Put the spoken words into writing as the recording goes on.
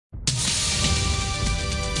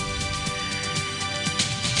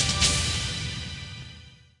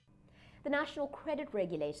National Credit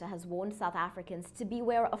Regulator has warned South Africans to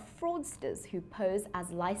beware of fraudsters who pose as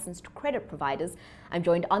licensed credit providers. I'm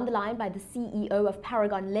joined on the line by the CEO of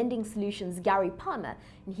Paragon Lending Solutions, Gary Palmer,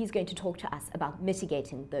 and he's going to talk to us about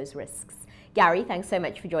mitigating those risks. Gary, thanks so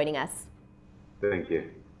much for joining us. Thank you.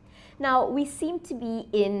 Now, we seem to be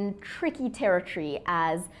in tricky territory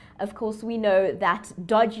as, of course, we know that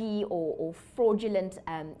dodgy or fraudulent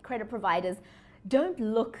credit providers don't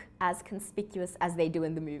look as conspicuous as they do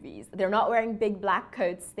in the movies. They're not wearing big black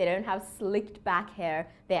coats, they don't have slicked back hair,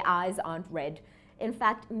 their eyes aren't red. In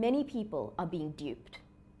fact, many people are being duped.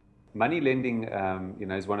 Money lending,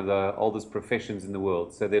 is one of the oldest professions in the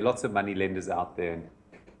world. So there are lots of money lenders out there.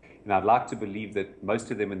 And I'd like to believe that most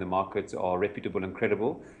of them in the market are reputable and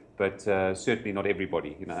credible, but certainly not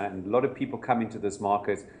everybody. And a lot of people come into this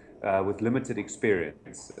market with limited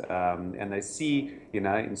experience, and they see,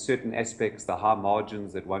 in certain aspects, the high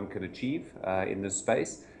margins that one can achieve in this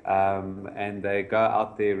space, and they go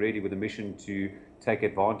out there really with a mission to take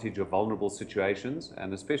advantage of vulnerable situations.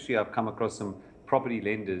 And especially, I've come across some property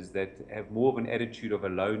lenders that have more of an attitude of a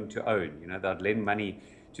loan to own. They'd lend money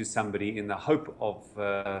to somebody in the hope of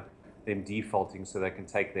them defaulting so they can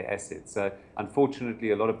take their assets. So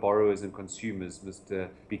unfortunately, a lot of borrowers and consumers must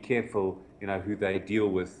be careful, who they deal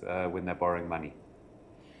with when they're borrowing money.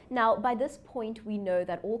 Now, by this point, we know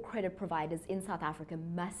that all credit providers in South Africa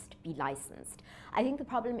must be licensed. I think the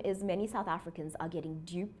problem is many South Africans are getting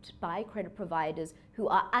duped by credit providers who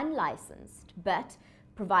are unlicensed, but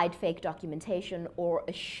provide fake documentation or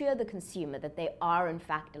assure the consumer that they are in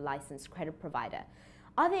fact a licensed credit provider.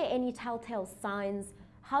 Are there any telltale signs?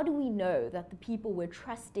 How do we know that the people we're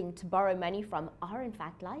trusting to borrow money from are in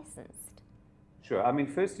fact licensed? Sure.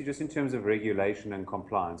 Firstly, just in terms of regulation and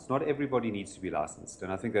compliance, not everybody needs to be licensed,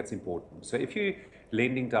 and I think that's important. So if you're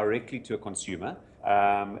lending directly to a consumer,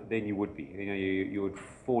 then you would be. You would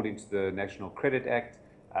fall into the National Credit Act,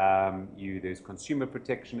 there's Consumer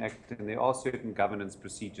Protection Act, and there are certain governance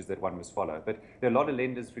procedures that one must follow. But there are a lot of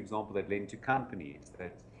lenders, for example, that lend to companies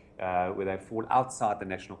where they fall outside the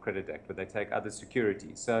National Credit Act, where they take other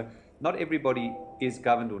securities. So not everybody is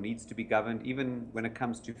governed or needs to be governed, even when it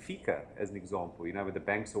comes to FICA, as an example, where the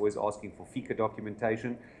bank's always asking for FICA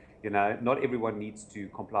documentation. Not everyone needs to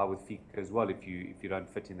comply with FICA as well if you don't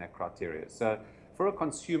fit in that criteria. So for a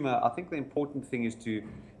consumer, I think the important thing is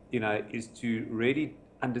to really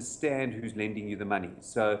understand who's lending you the money.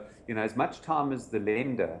 So, as much time as the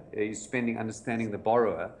lender is spending understanding the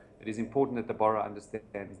borrower, it is important that the borrower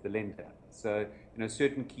understands the lender. So,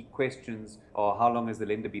 certain key questions are: how long has the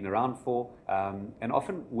lender been around for? And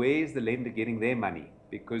often, where is the lender getting their money?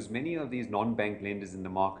 Because many of these non-bank lenders in the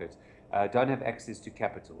market don't have access to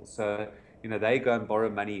capital. So, they go and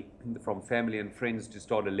borrow money from family and friends to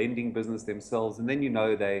start a lending business themselves, and then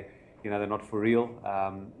they're not for real,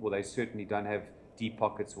 or they certainly don't have deep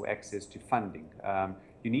pockets or access to funding.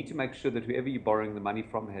 You need to make sure that whoever you're borrowing the money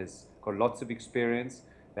from has got lots of experience.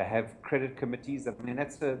 They have credit committees.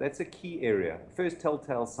 That's a key area. First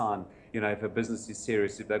telltale sign, if a business is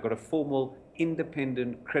serious, if they've got a formal,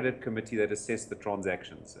 independent credit committee that assess the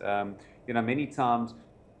transactions. Many times,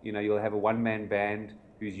 you'll have a one-man band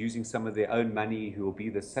who's using some of their own money, who will be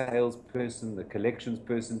the salesperson, the collections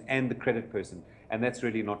person, and the credit person. And that's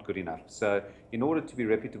really not good enough. So in order to be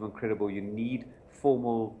reputable and credible, you need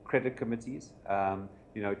formal credit committees,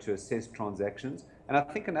 to assess transactions. And I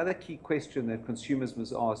think another key question that consumers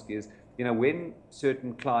must ask is, when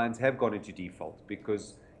certain clients have gone into default,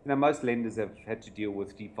 because, most lenders have had to deal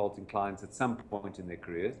with defaulting clients at some point in their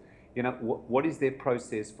careers. What is their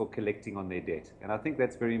process for collecting on their debt? And I think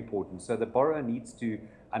that's very important. So the borrower needs to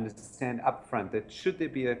understand upfront that should there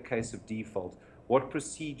be a case of default, what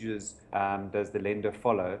procedures does the lender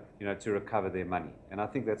follow, to recover their money? And I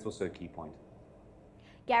think that's also a key point.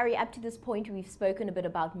 Gary, up to this point, we've spoken a bit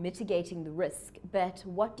about mitigating the risk, but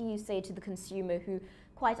what do you say to the consumer who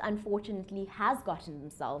quite unfortunately has gotten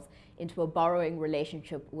themselves into a borrowing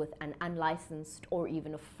relationship with an unlicensed or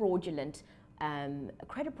even a fraudulent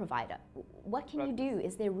credit provider? What can you do?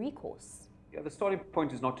 Is there recourse? Yeah, the starting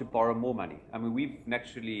point is not to borrow more money. We've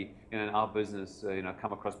naturally, in our business,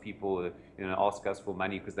 come across people, ask us for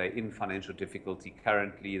money because they're in financial difficulty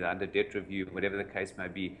currently, they're under debt review, whatever the case may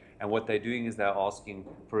be. And what they're doing is they're asking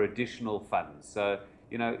for additional funds. So,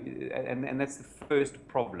 and that's the first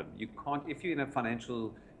problem. You can't, if you're in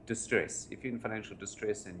financial distress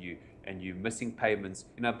and you're missing payments,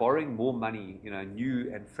 borrowing more money,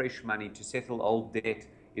 new and fresh money to settle old debt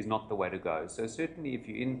is not the way to go. So certainly if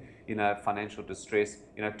you're in financial distress,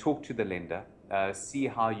 talk to the lender, see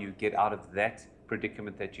how you get out of that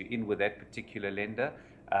predicament that you're in with that particular lender.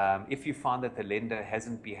 If you find that the lender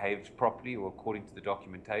hasn't behaved properly or according to the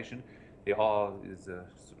documentation, is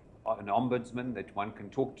an ombudsman that one can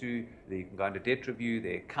talk to. You can go under debt review.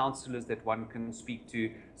 There are counselors that one can speak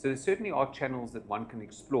to. So there certainly are channels that one can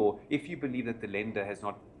explore if you believe that the lender has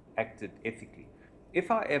not acted ethically. If,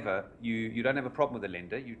 however, you don't have a problem with the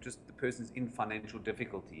lender, the person's in financial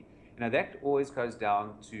difficulty, that always goes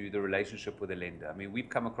down to the relationship with the lender. I mean, we've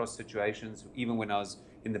come across situations, even when I was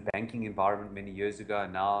in the banking environment many years ago,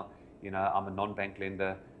 and now, I'm a non-bank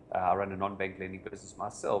lender. I run a non-bank lending business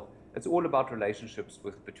myself. It's all about relationships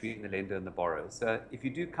between the lender and the borrower. So if you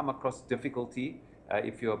do come across difficulty,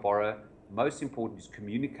 if you're a borrower, most important is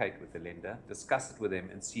communicate with the lender, discuss it with them,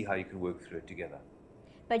 and see how you can work through it together.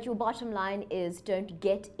 But your bottom line is don't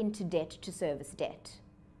get into debt to service debt.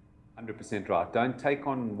 100% right. Don't take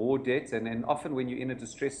on more debt. And often when you're in a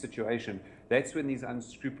distressed situation, that's when these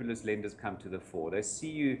unscrupulous lenders come to the fore. They see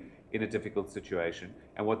you in a difficult situation,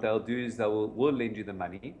 and what they'll do is will lend you the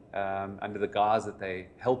money under the guise that they're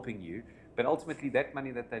helping you. But ultimately, that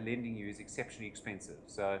money that they're lending you is exceptionally expensive.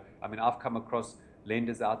 So, I mean, I've come across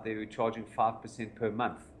lenders out there who are charging 5% per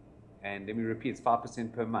month. And let me repeat, it's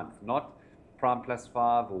 5% per month, not prime plus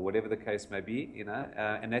 5 or whatever the case may be,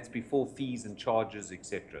 and that's before fees and charges,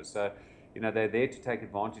 etc. So, they're there to take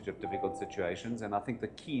advantage of difficult situations, and I think the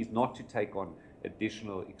key is not to take on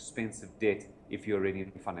additional expensive debt if you're already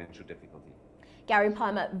in financial difficulty. Gary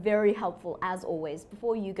Palmer, very helpful as always.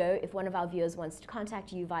 Before you go, if one of our viewers wants to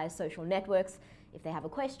contact you via social networks, if they have a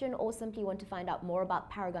question or simply want to find out more about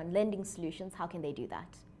Paragon Lending Solutions, how can they do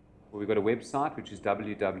that? Well, we've got a website which is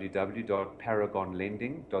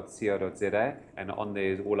www.paragonlending.co.za, and on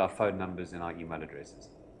there is all our phone numbers and our email addresses.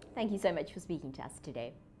 Thank you so much for speaking to us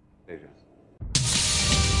today. Pleasure.